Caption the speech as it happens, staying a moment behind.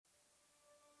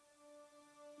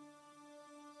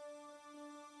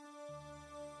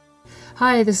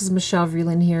Hi, this is Michelle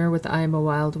Vreeland here with I Am a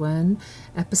Wild One,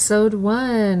 episode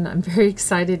 1. I'm very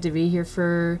excited to be here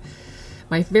for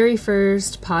my very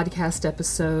first podcast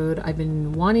episode. I've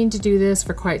been wanting to do this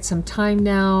for quite some time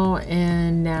now,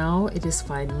 and now it is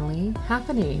finally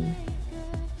happening.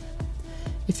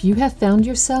 If you have found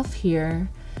yourself here,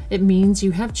 it means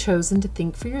you have chosen to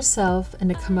think for yourself and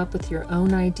to come up with your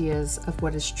own ideas of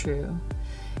what is true.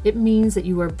 It means that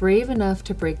you are brave enough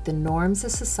to break the norms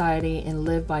of society and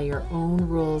live by your own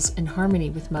rules in harmony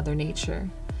with Mother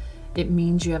Nature. It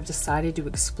means you have decided to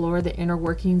explore the inner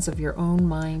workings of your own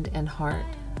mind and heart.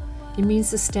 It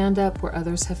means to stand up where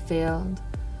others have failed.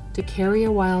 To carry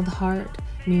a wild heart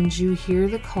means you hear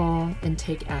the call and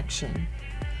take action.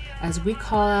 As we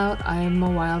call out I Am a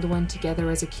Wild One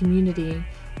together as a community,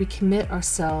 we commit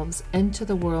ourselves and to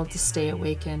the world to stay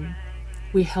awakened.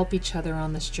 We help each other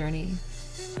on this journey.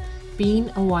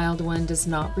 Being a wild one does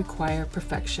not require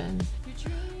perfection,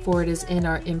 for it is in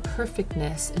our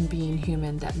imperfectness and being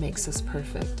human that makes us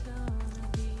perfect.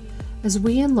 As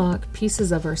we unlock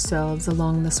pieces of ourselves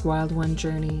along this wild one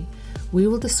journey, we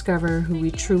will discover who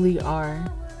we truly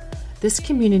are. This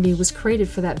community was created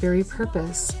for that very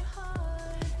purpose.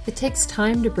 It takes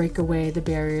time to break away the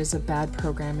barriers of bad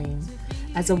programming.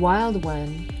 As a wild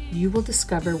one, you will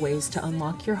discover ways to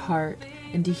unlock your heart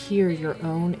and to hear your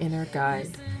own inner guide.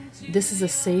 This is a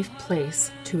safe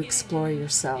place to explore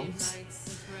yourselves.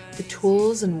 The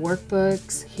tools and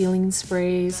workbooks, healing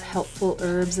sprays, helpful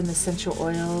herbs and essential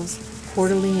oils,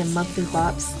 quarterly and monthly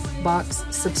box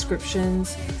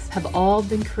subscriptions have all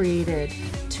been created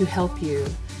to help you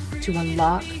to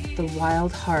unlock the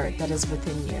wild heart that is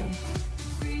within you.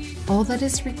 All that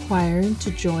is required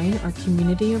to join our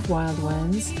community of wild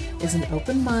ones is an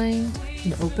open mind,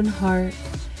 an open heart,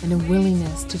 and a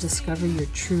willingness to discover your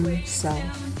true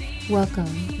self.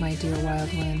 Welcome, my dear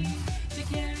wild one.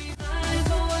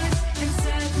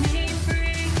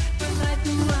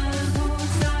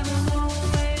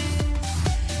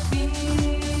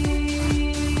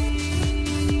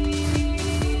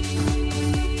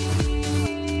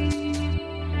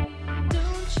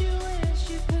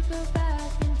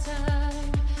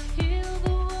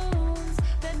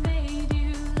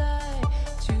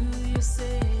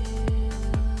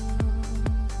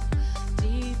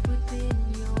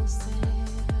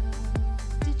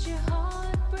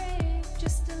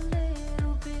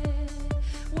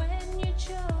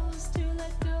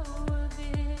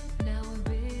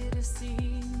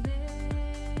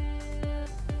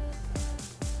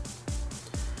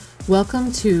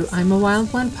 Welcome to I'm a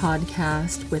Wild One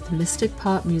podcast with mystic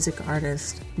pop music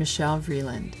artist Michelle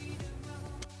Vreeland.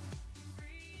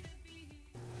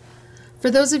 For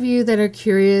those of you that are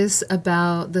curious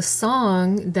about the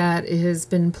song that has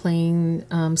been playing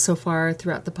so far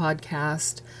throughout the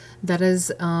podcast, that is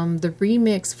the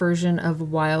remix version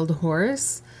of Wild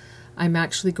Horse. I'm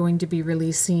actually going to be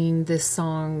releasing this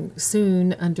song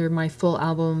soon under my full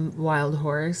album Wild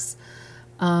Horse.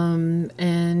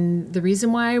 And the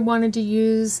reason why I wanted to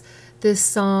use this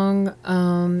song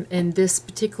and this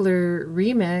particular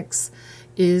remix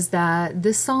is that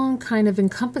this song kind of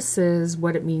encompasses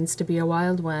what it means to be a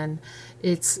wild one.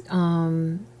 It's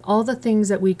all the things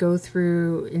that we go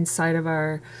through inside of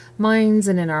our minds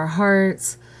and in our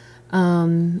hearts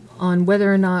on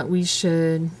whether or not we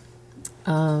should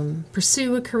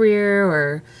pursue a career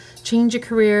or change a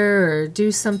career or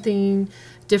do something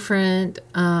different,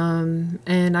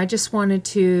 and I just wanted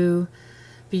to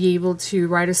be able to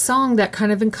write a song that kind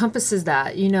of encompasses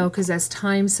that, because as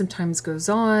time sometimes goes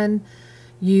on,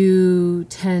 you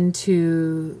tend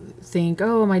to think,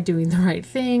 oh, am I doing the right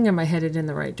thing? Am I headed in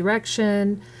the right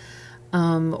direction?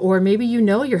 Or maybe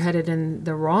you're headed in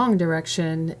the wrong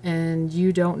direction and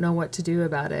you don't know what to do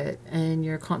about it, and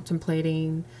you're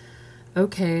contemplating,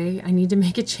 okay, I need to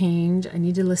make a change. I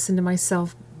need to listen to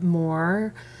myself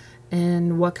more.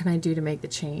 And what can I do to make the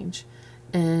change?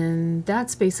 And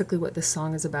that's basically what this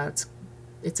song is about.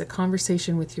 It's a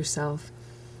conversation with yourself.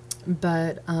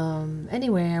 But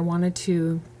anyway, I wanted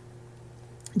to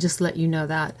just let you know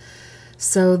that.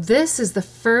 So this is the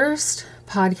first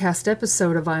podcast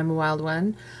episode of I'm a Wild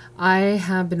One. I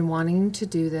have been wanting to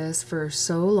do this for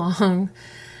so long,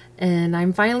 and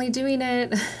I'm finally doing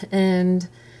it. And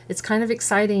it's kind of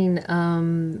exciting.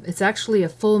 It's actually a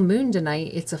full moon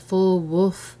tonight. It's a full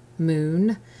wolf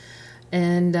moon,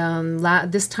 and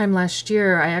this time last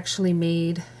year I actually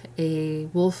made a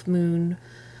wolf moon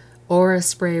aura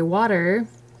spray water,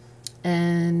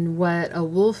 and what a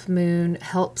wolf moon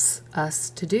helps us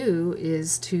to do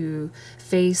is to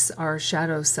face our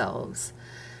shadow selves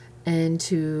and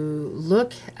to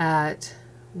look at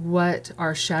what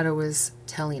our shadow is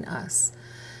telling us.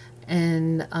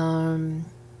 And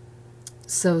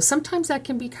so sometimes that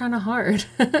can be kind of hard.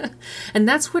 And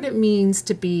that's what it means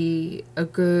to be a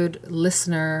good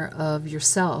listener of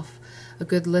yourself, a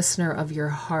good listener of your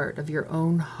heart, of your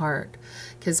own heart.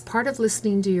 Because part of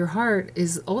listening to your heart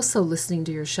is also listening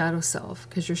to your shadow self,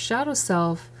 because your shadow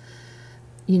self,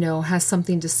 has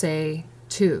something to say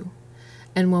too.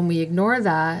 And when we ignore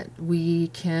that, we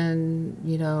can,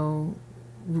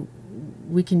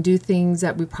 we can do things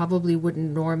that we probably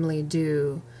wouldn't normally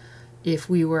do if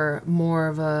we were more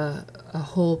of a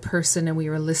whole person and we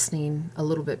were listening a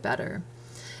little bit better.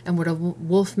 And what a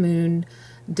wolf moon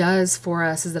does for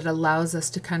us is that it allows us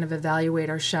to kind of evaluate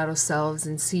our shadow selves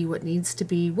and see what needs to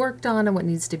be worked on and what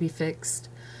needs to be fixed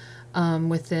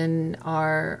within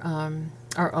our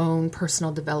own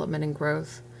personal development and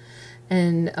growth.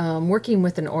 And working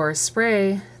with an aura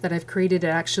spray that I've created, it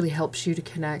actually helps you to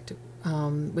connect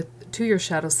to your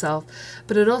shadow self,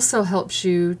 but it also helps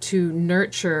you to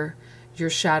nurture your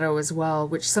shadow as well,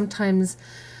 which sometimes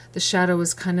the shadow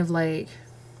is kind of like,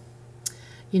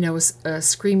 a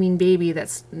screaming baby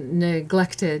that's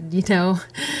neglected,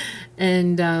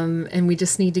 and we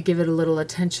just need to give it a little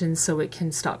attention so it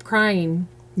can stop crying,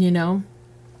 and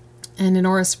an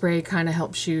aura spray kind of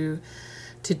helps you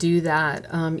to do that.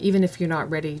 Even if you're not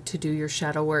ready to do your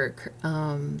shadow work,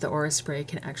 the aura spray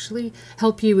can actually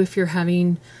help you if you're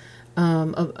having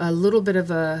a little bit of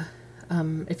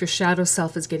if your shadow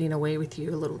self is getting away with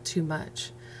you a little too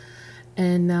much.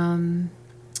 And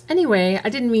anyway, I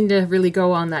didn't mean to really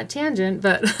go on that tangent,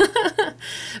 but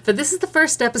but this is the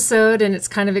first episode, and it's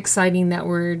kind of exciting that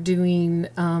we're doing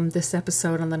this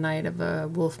episode on the night of a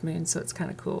wolf moon, so it's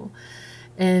kind of cool.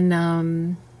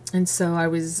 And so I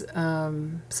was,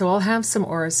 so I'll have some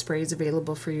aura sprays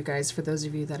available for you guys, for those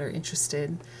of you that are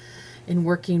interested in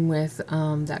working with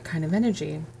that kind of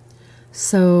energy.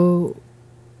 So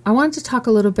I wanted to talk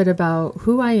a little bit about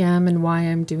who I am and why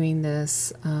I'm doing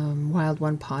this Wild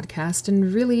One podcast,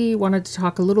 and really wanted to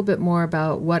talk a little bit more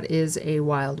about what is a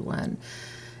Wild One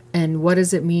and what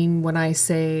does it mean when I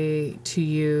say to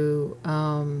you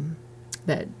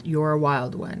that you're a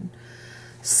Wild One.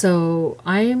 So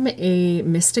I'm a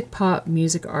mystic pop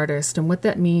music artist, and what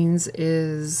that means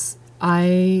is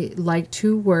I like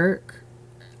to work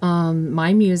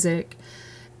my music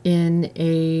in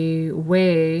a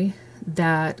way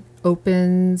that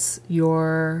opens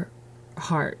your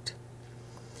heart.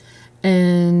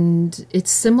 And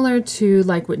it's similar to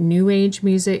like what New Age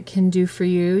music can do for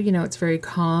you. It's very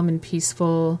calm and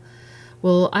peaceful.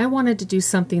 Well, I wanted to do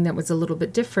something that was a little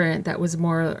bit different, that was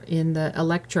more in the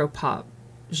electro-pop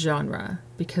genre,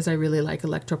 because I really like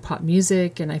electro-pop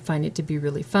music and I find it to be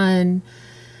really fun.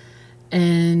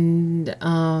 And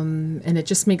it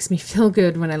just makes me feel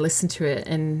good when I listen to it.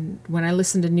 And when I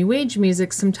listen to New Age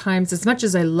music, sometimes, as much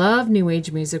as I love New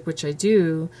Age music, which I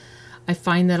do, I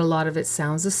find that a lot of it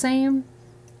sounds the same,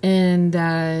 and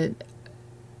that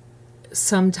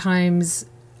sometimes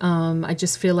I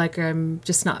just feel like I'm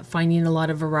just not finding a lot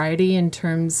of variety in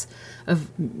terms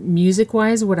of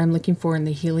music-wise, what I'm looking for in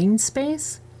the healing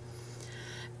space.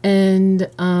 And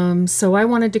so I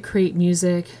wanted to create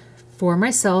music for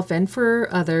myself and for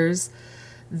others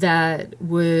that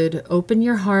would open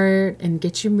your heart and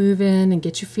get you moving and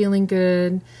get you feeling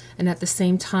good, and at the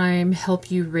same time help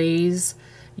you raise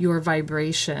your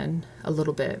vibration a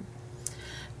little bit.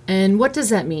 And what does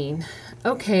that mean?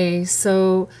 Okay,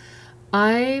 so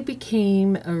I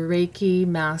became a Reiki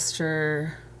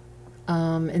master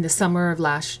in the summer of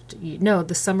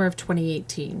the summer of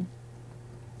 2018,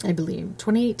 I believe.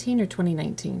 2018 or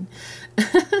 2019.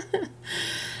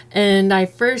 And I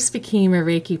first became a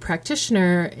Reiki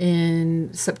practitioner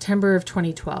in September of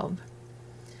 2012.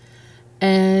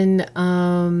 And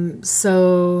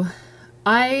so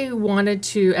I wanted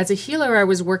to, as a healer, I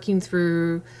was working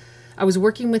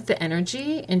with the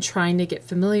energy and trying to get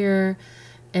familiar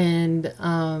and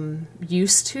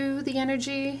used to the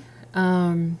energy.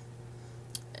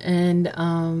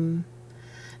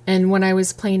 And when I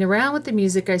was playing around with the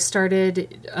music, I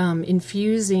started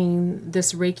infusing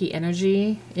this Reiki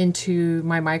energy into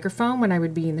my microphone when I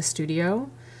would be in the studio.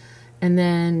 And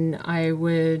then I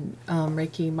would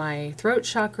Reiki my throat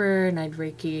chakra, and I'd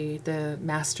Reiki the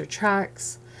master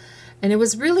tracks. And it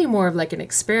was really more of like an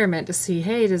experiment to see,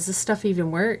 hey, does this stuff even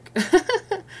work?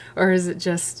 Or is it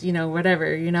just,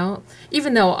 whatever,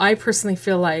 Even though I personally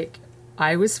feel like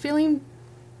I was feeling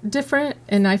different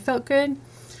and I felt good.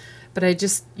 But I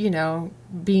just,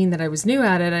 being that I was new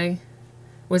at it, I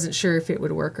wasn't sure if it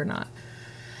would work or not.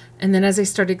 And then as I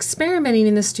started experimenting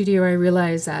in the studio, I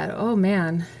realized that, oh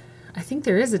man, I think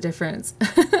there is a difference.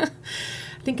 I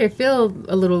think I feel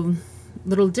a little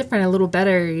different, a little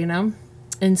better,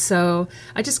 And so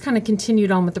I just kind of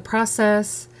continued on with the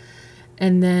process.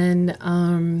 And then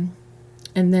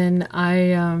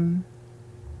I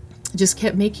just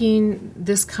kept making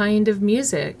this kind of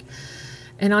music.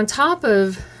 And on top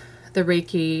of the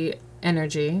Reiki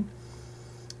energy,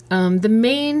 the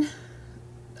main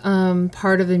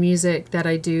part of the music that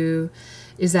I do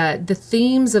is that the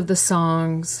themes of the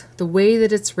songs, the way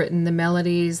that it's written, the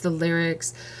melodies, the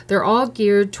lyrics, they're all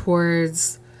geared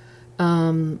towards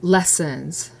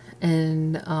lessons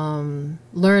and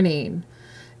learning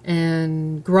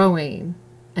and growing.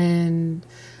 And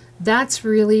that's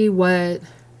really what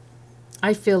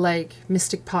I feel like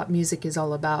mystic pop music is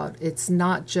all about. It's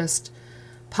not just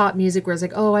pop music where it's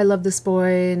like, oh, I love this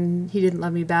boy and he didn't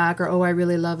love me back, or oh, I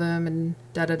really love him and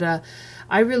da da da.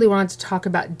 I really wanted to talk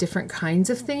about different kinds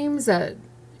of themes that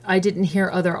I didn't hear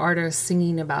other artists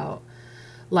singing about,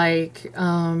 like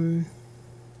Wild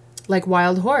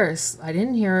Horse. I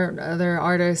didn't hear other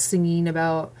artists singing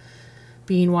about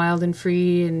being wild and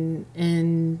free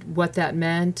and what that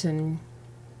meant, and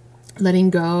letting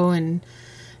go and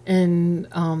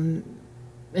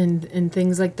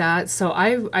things like that. So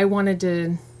I wanted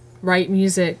to write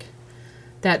music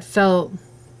that felt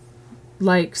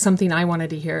like something I wanted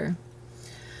to hear.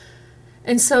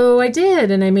 And so I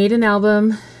did, and I made an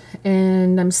album,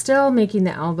 and I'm still making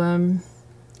the album.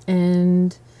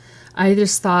 And I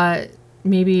just thought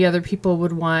maybe other people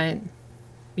would want,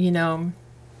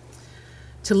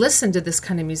 to listen to this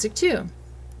kind of music too.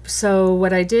 So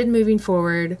what I did moving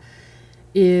forward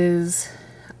is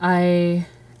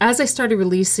as I started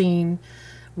releasing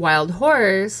Wild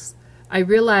Horse, I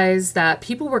realized that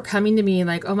people were coming to me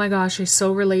like, oh my gosh, I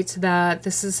so relate to that.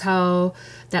 This is how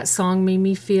that song made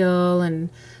me feel, and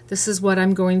this is what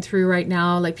I'm going through right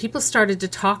now. Like, people started to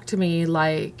talk to me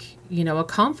like, a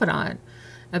confidant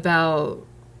about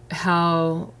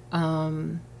how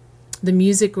the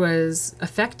music was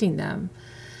affecting them.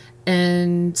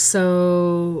 And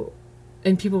so,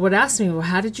 and people would ask me, well,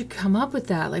 how did you come up with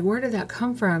that? Like, where did that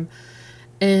come from?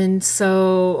 And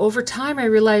so over time, I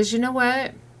realized, you know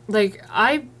what? Like,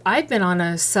 I've been on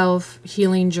a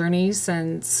self-healing journey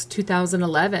since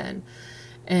 2011.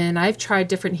 And I've tried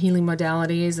different healing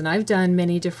modalities, and I've done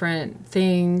many different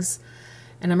things.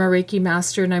 And I'm a Reiki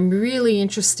master, and I'm really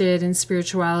interested in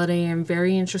spirituality. I'm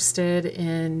very interested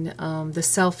in the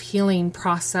self-healing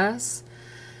process.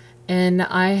 And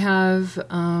I have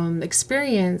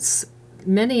experienced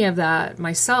many of that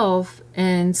myself.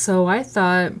 And so I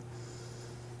thought,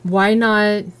 why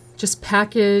not just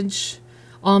package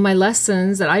all my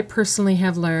lessons that I personally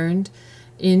have learned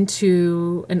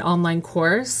into an online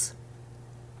course?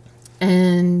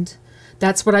 And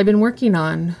that's what I've been working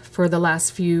on for the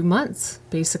last few months,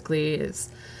 basically, is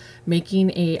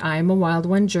making a I'm a Wild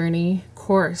One journey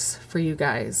course for you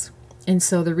guys. And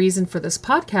so the reason for this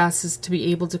podcast is to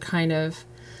be able to kind of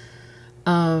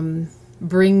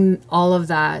bring all of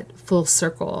that full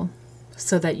circle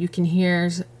so that you can hear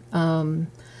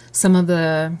some of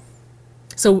the,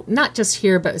 so not just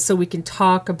here, but so we can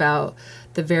talk about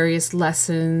the various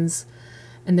lessons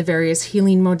and the various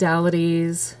healing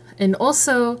modalities. And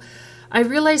also, I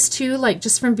realized too, like,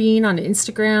 just from being on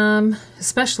Instagram,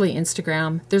 especially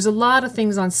Instagram, there's a lot of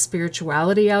things on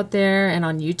spirituality out there and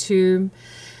on YouTube.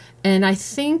 And I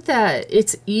think that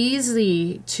it's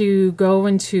easy to go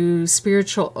into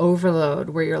spiritual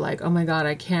overload where you're like, oh my God,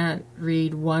 I can't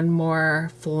read one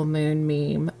more full moon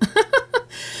meme.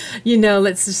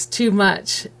 It's just too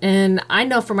much. And I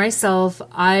know for myself,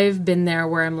 I've been there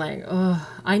where I'm like, oh,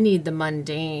 I need the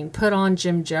mundane. Put on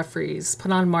Jim Jeffries,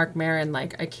 put on Mark Maron.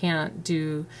 Like, I can't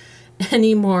do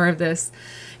any more of this,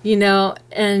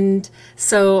 And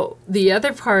so the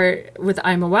other part with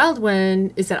I'm a Wild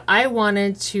One is that I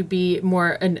wanted to be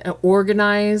more an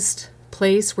organized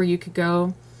place where you could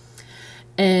go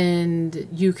and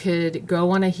you could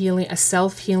go on a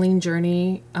self-healing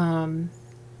journey.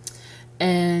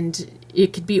 And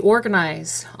it could be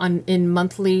organized in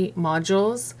monthly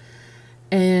modules,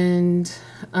 and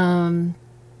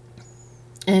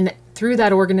through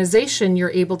that organization, you're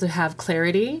able to have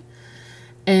clarity,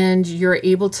 and you're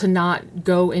able to not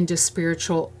go into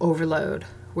spiritual overload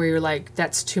where you're like,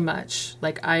 that's too much.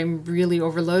 Like, I'm really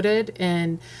overloaded,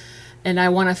 and I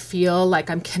want to feel like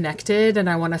I'm connected, and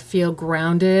I want to feel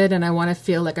grounded, and I want to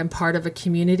feel like I'm part of a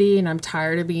community, and I'm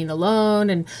tired of being alone,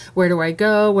 and where do I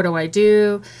go? What do I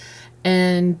do?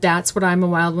 And that's what I'm a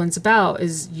Wild One's about,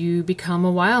 is you become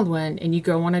a wild one, and you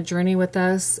go on a journey with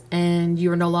us, and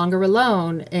you are no longer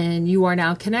alone, and you are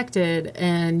now connected,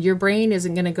 and your brain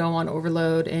isn't going to go on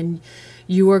overload, and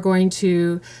you are going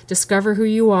to discover who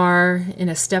you are in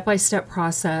a step-by-step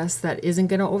process that isn't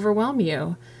going to overwhelm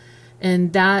you.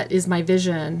 And that is my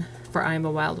vision for I'm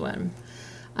a Wild One.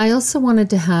 I also wanted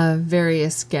to have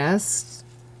various guests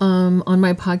on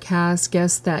my podcast,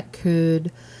 guests that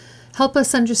could help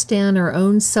us understand our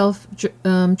own self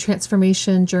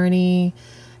transformation journey,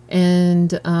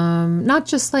 and not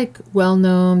just like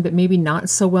well-known, but maybe not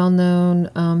so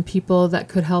well-known people that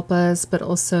could help us, but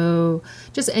also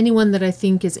just anyone that I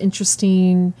think is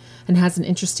interesting and has an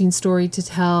interesting story to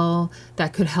tell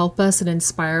that could help us and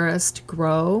inspire us to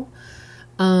grow.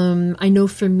 I know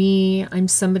for me, I'm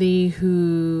somebody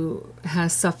who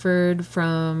has suffered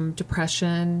from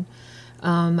depression.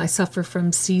 I suffer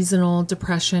from seasonal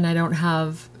depression. I don't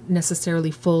have necessarily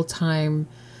full-time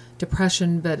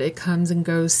depression, but it comes and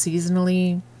goes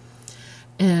seasonally.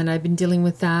 And I've been dealing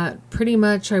with that pretty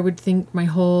much, I would think, my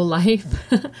whole life.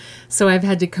 So I've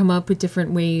had to come up with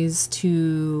different ways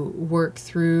to work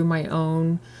through my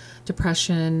own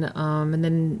depression. And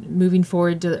then moving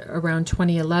forward to around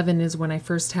 2011 is when I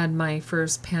first had my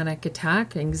first panic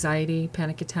attack, anxiety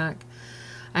panic attack.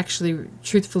 Actually,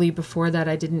 truthfully, before that,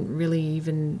 I didn't really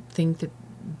even think that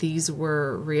these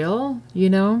were real,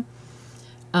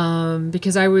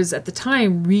 because I was at the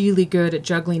time really good at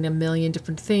juggling a million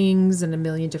different things and a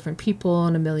million different people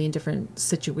and a million different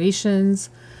situations.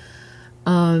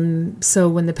 So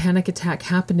when the panic attack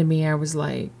happened to me, I was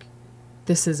like,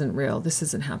 this isn't real. This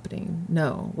isn't happening.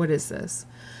 No, what is this?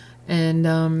 And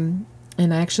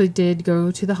I actually did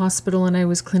go to the hospital, and I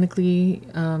was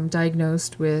clinically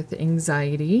diagnosed with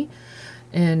anxiety.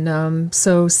 And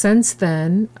so since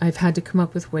then, I've had to come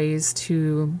up with ways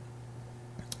to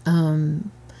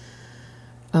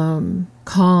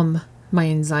calm my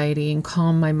anxiety and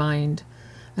calm my mind.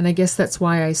 And I guess that's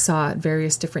why I sought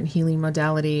various different healing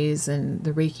modalities and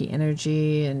the Reiki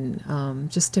energy and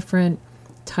just different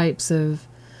types of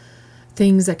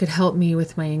things that could help me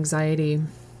with my anxiety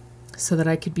so that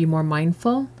I could be more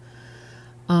mindful.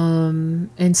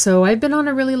 And so I've been on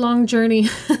a really long journey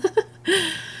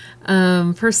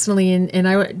personally, and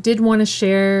I did want to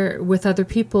share with other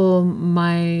people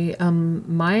my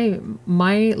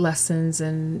lessons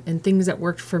and things that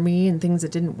worked for me and things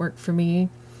that didn't work for me,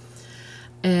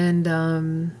 and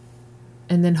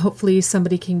then hopefully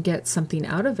somebody can get something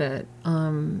out of it.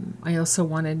 I also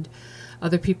wanted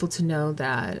other people to know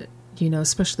that,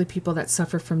 especially people that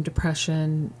suffer from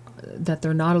depression, that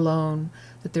they're not alone,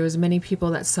 that there's many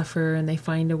people that suffer and they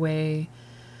find a way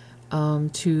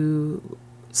to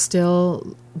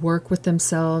still work with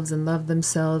themselves and love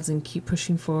themselves and keep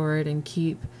pushing forward and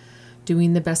keep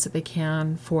doing the best that they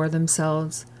can for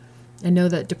themselves. I know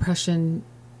that depression,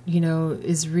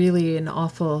 is really an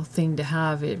awful thing to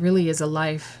have. It really is a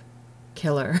life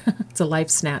killer. It's a life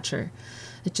snatcher.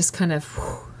 It just kind of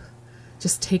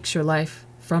just takes your life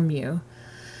from you.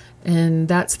 And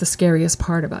that's the scariest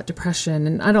part about depression.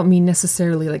 And I don't mean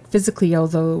necessarily like physically,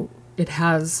 although it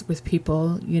has with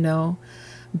people,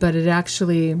 but it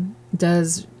actually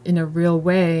does in a real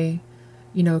way,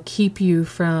 keep you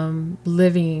from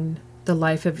living the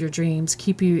life of your dreams.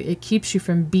 It keeps you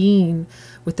from being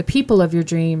with the people of your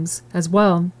dreams as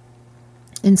well.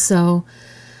 And so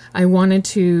I wanted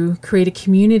to create a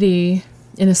community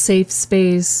in a safe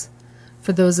space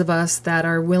for those of us that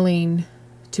are willing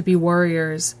to be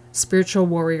warriors, spiritual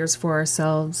warriors for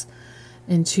ourselves,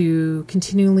 and to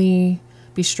continually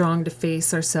be strong to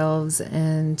face ourselves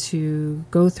and to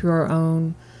go through our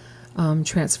own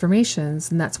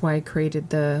transformations. And that's why I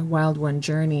created the Wild One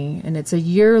Journey. And it's a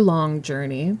year-long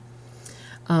journey.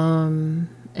 There's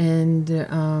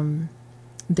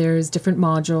different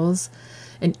modules.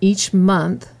 And each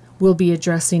month we'll be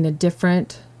addressing a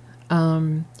different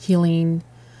healing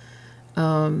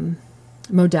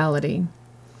modality.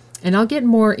 And I'll get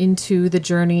more into the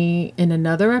journey in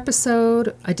another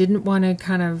episode. I didn't want to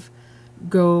kind of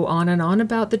go on and on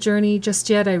about the journey just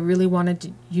yet. I really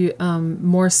wanted you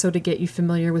more so to get you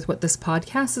familiar with what this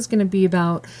podcast is going to be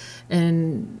about,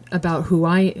 and about who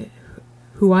I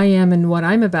am and what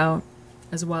I'm about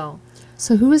as well.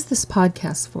 So who is this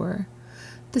podcast for?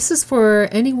 This is for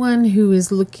anyone who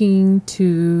is looking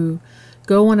to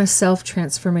go on a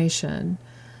self-transformation.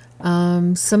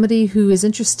 Somebody who is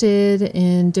interested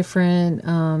in different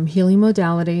healing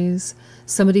modalities,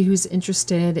 somebody who's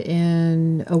interested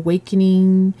in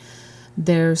awakening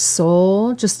their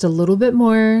soul just a little bit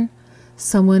more,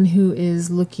 someone who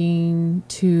is looking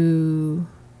to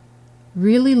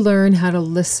really learn how to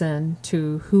listen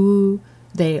to who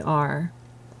they are,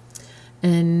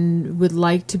 and would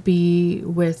like to be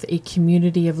with a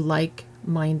community of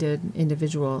like-minded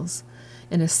individuals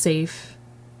in a safe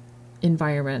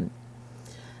environment.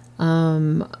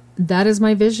 That is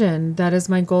my vision. That is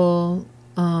my goal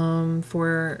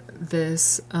for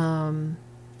this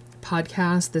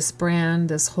podcast, this brand,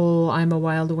 this whole I'm a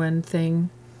Wild One thing.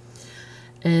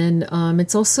 And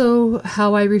it's also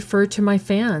how I refer to my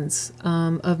fans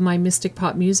of my mystic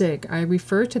pop music. I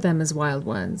refer to them as wild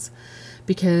ones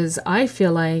because I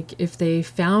feel like if they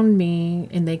found me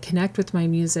and they connect with my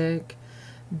music,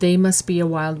 they must be a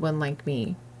wild one like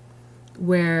me.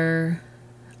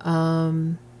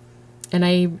 And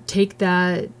I take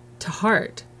that to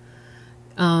heart.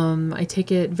 I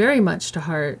take it very much to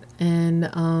heart, and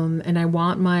I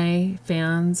want my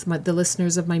fans, the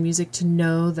listeners of my music, to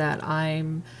know that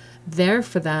I'm there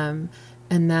for them,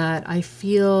 and that I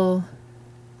feel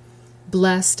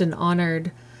blessed and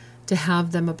honored to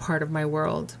have them a part of my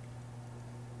world.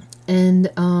 And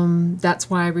that's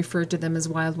why I refer to them as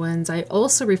wild ones. I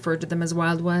also refer to them as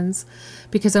wild ones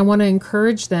because I want to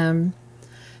encourage them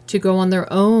to go on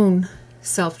their own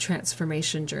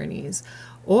self-transformation journeys.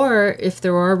 Or if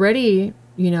they're already,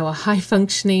 a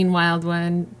high-functioning wild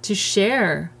one, to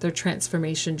share their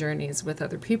transformation journeys with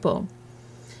other people,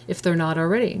 if they're not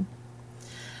already.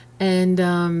 And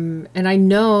I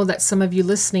know that some of you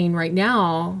listening right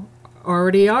now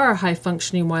already are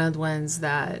high-functioning wild ones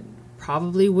that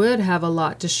probably would have a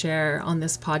lot to share on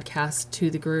this podcast to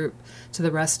the group, to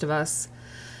the rest of us,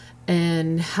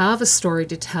 and have a story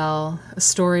to tell, a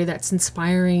story that's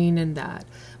inspiring and that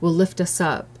will lift us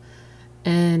up.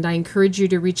 And I encourage you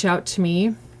to reach out to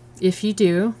me if you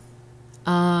do.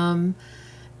 I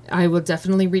will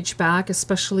definitely reach back,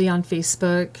 especially on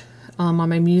Facebook, on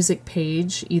my music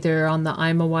page, either on the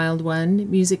I'm a Wild One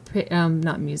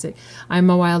I'm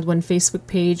a Wild One Facebook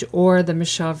page or the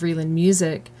Michelle Vreeland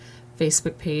Music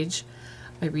Facebook page.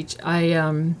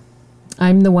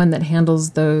 I'm the one that handles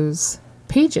those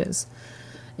pages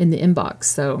in the inbox.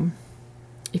 So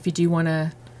if you do want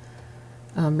to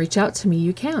reach out to me,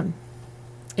 you can.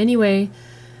 Anyway,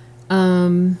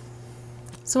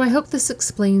 so I hope this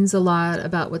explains a lot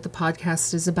about what the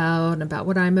podcast is about and about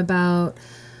what I'm about.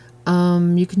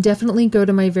 You can definitely go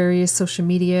to my various social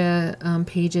media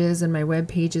pages and my web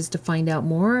pages to find out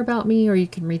more about me, or you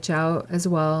can reach out as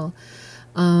well.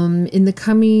 In the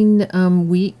coming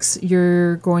weeks,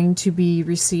 you're going to be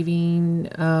receiving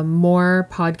more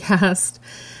podcasts.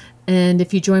 And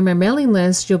if you join my mailing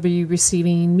list, you'll be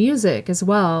receiving music as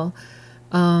well.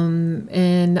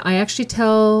 And I actually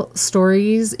tell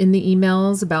stories in the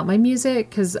emails about my music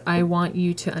because I want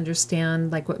you to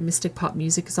understand what mystic pop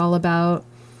music is all about.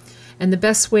 And the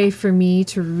best way for me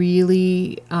to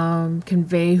really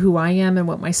convey who I am and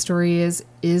what my story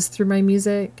is through my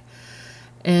music.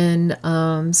 And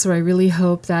so I really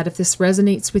hope that if this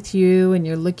resonates with you and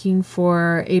you're looking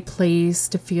for a place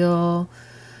to feel,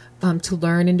 to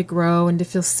learn and to grow and to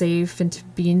feel safe and to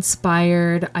be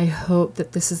inspired, I hope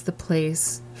that this is the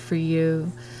place for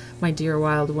you, my dear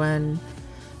wild one.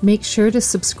 Make sure to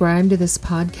subscribe to this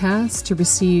podcast to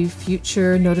receive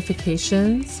future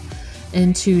notifications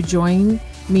and to join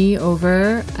me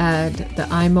over at the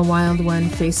I'm a Wild One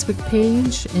Facebook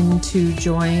page and to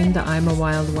join the I'm a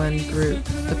Wild One group,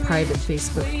 the private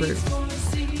Facebook group.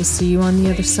 We'll see you on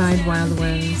the other side, wild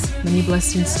ones. Many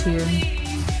blessings to you.